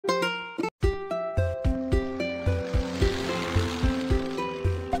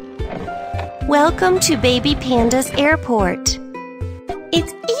Welcome to Baby Panda's airport.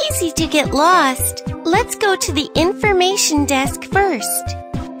 It's easy to get lost. Let's go to the information desk first.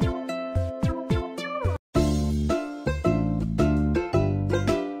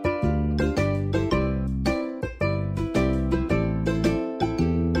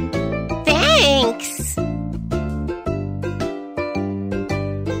 Thanks!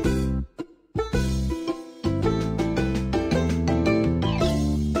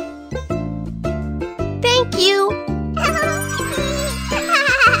 Thank you!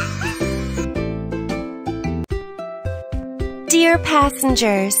 Dear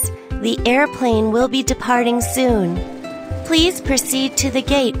passengers, the airplane will be departing soon. Please proceed to the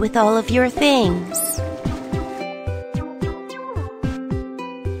gate with all of your things.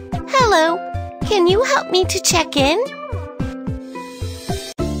 Hello, can you help me to check in?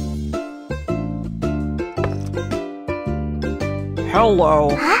 Hello,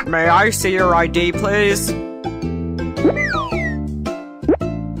 may I see your ID, please?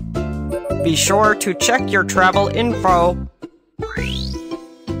 Be sure to check your travel info.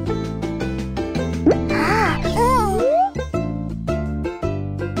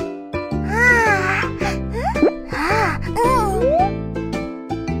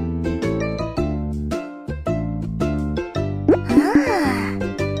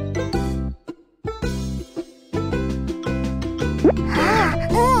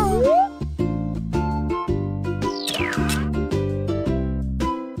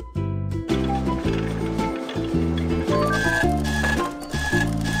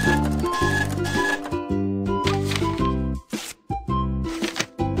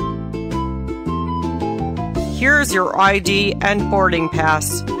 Here's your ID and boarding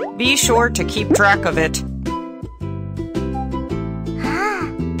pass. Be sure to keep track of it.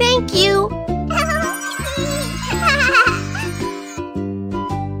 Thank you!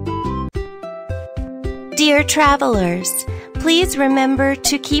 Dear travelers, please remember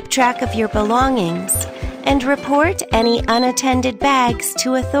to keep track of your belongings and report any unattended bags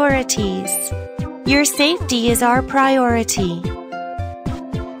to authorities. Your safety is our priority.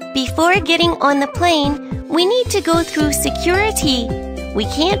 Before getting on the plane, we need to go through security. We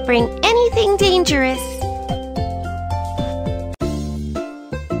can't bring anything dangerous.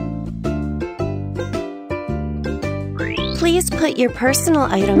 Please put your personal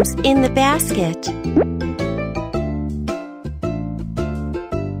items in the basket.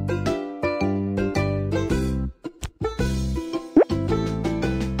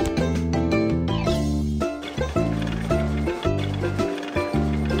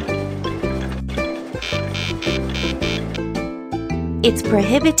 It's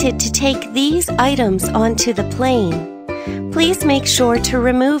prohibited to take these items onto the plane. Please make sure to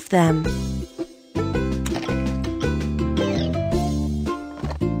remove them.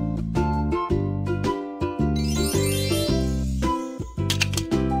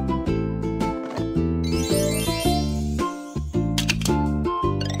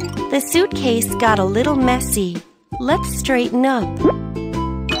 The suitcase got a little messy. Let's straighten up.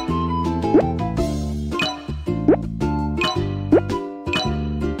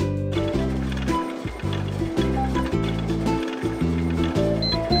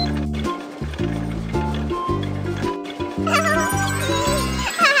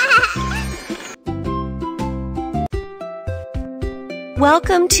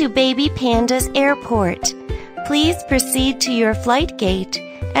 Welcome to Baby Panda's airport. Please proceed to your flight gate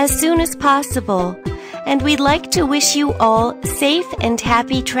as soon as possible, and we'd like to wish you all safe and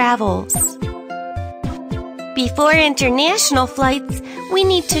happy travels. Before international flights, we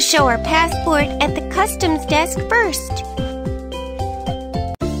need to show our passport at the customs desk first.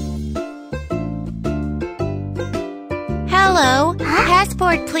 Hello,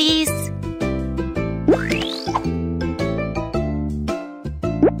 passport please.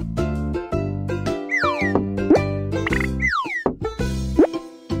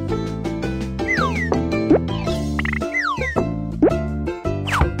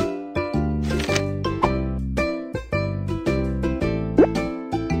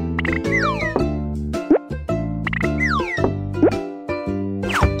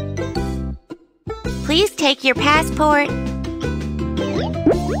 Please take your passport.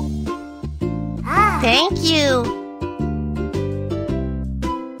 Thank you.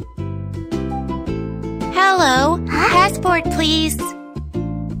 Hello, passport please.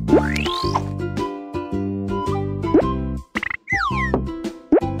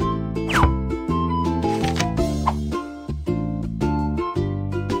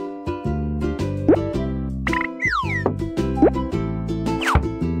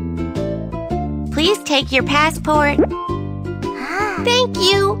 Please take your passport. Thank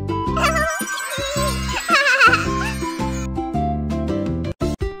you.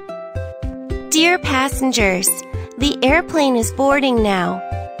 Dear passengers, the airplane is boarding now.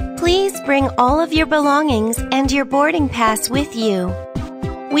 Please bring all of your belongings and your boarding pass with you.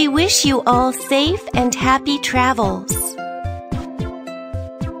 We wish you all safe and happy travels.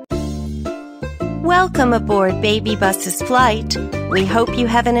 Welcome aboard Babybus's flight. We hope you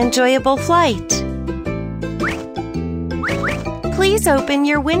have an enjoyable flight. Please open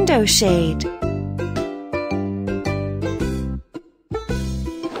your window shade.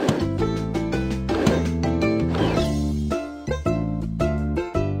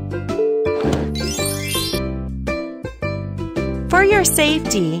 For your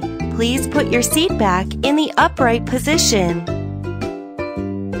safety, please put your seat back in the upright position.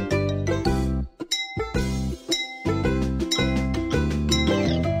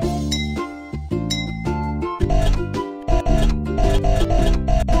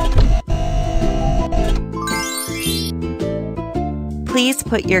 Please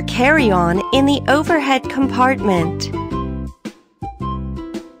put your carry-on in the overhead compartment.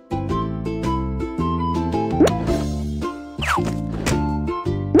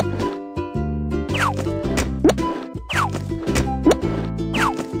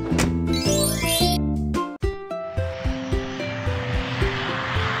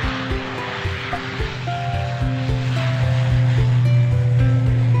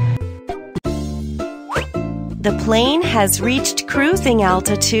 The plane has reached cruising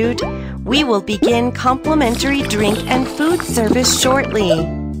altitude. We will begin complimentary drink and food service shortly.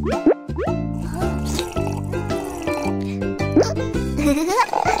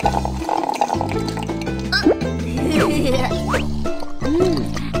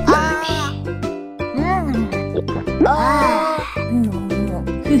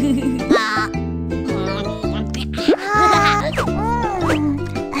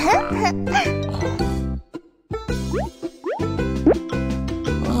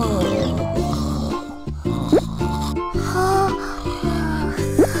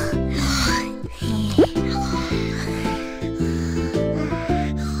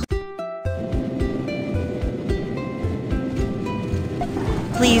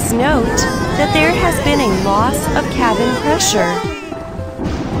 Please note that there has been a loss of cabin pressure.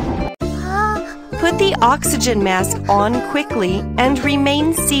 Put the oxygen mask on quickly and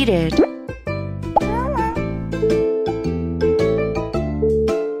remain seated.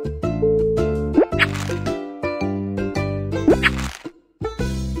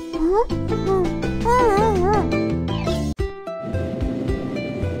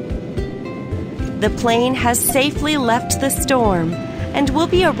 The plane has safely left the storm and will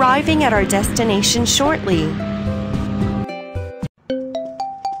be arriving at our destination shortly.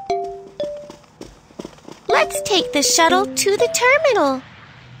 Let's take the shuttle to the terminal.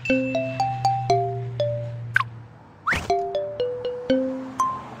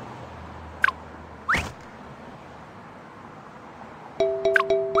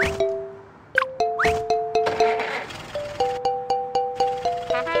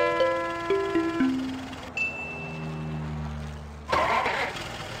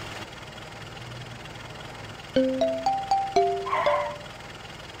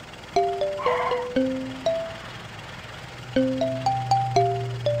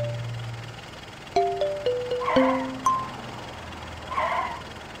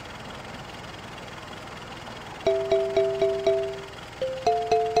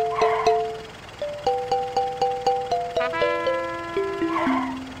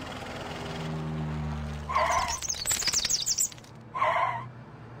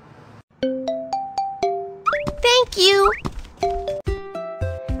 Thank you!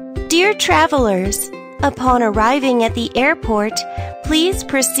 Dear travelers, upon arriving at the airport, please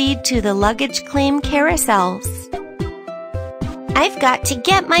proceed to the luggage claim carousels. I've got to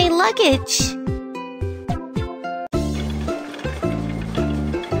get my luggage.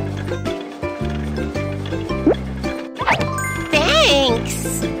 Thanks!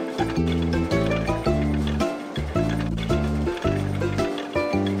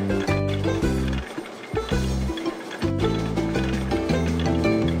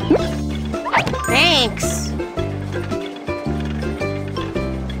 Thanks.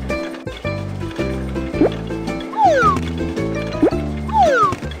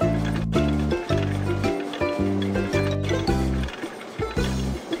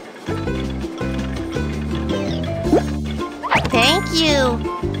 Thank you!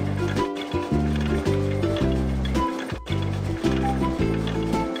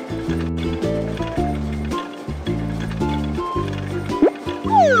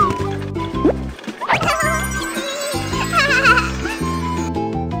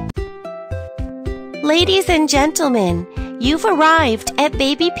 Ladies and gentlemen, You've arrived at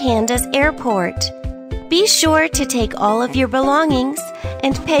Baby Panda's airport. Be sure to take all of your belongings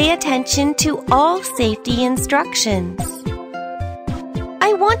and pay attention to all safety instructions.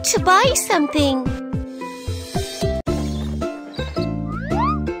 I want to buy something.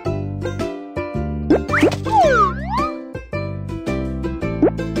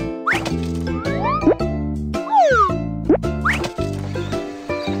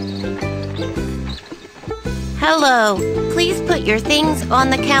 Hello, please put your things on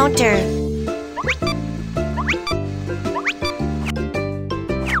the counter.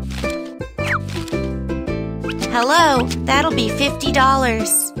 Hello, that'll be $50.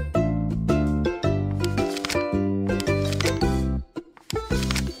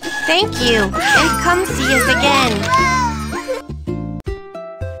 Thank you, and come see us again.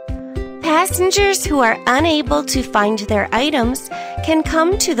 Passengers who are unable to find their items can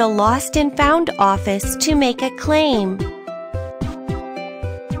come to the Lost and Found office to make a claim.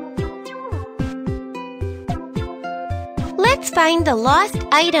 Let's find the lost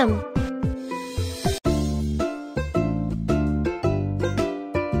item.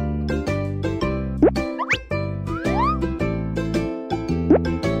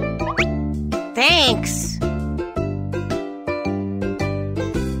 Thanks.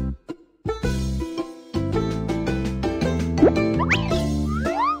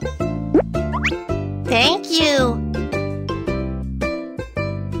 Thank you.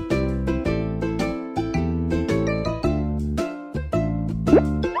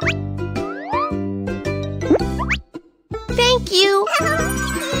 Thank you.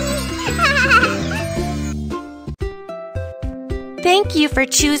 Thank you for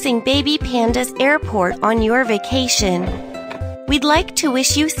choosing Baby Panda's airport on your vacation. We'd like to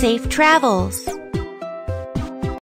wish you safe travels.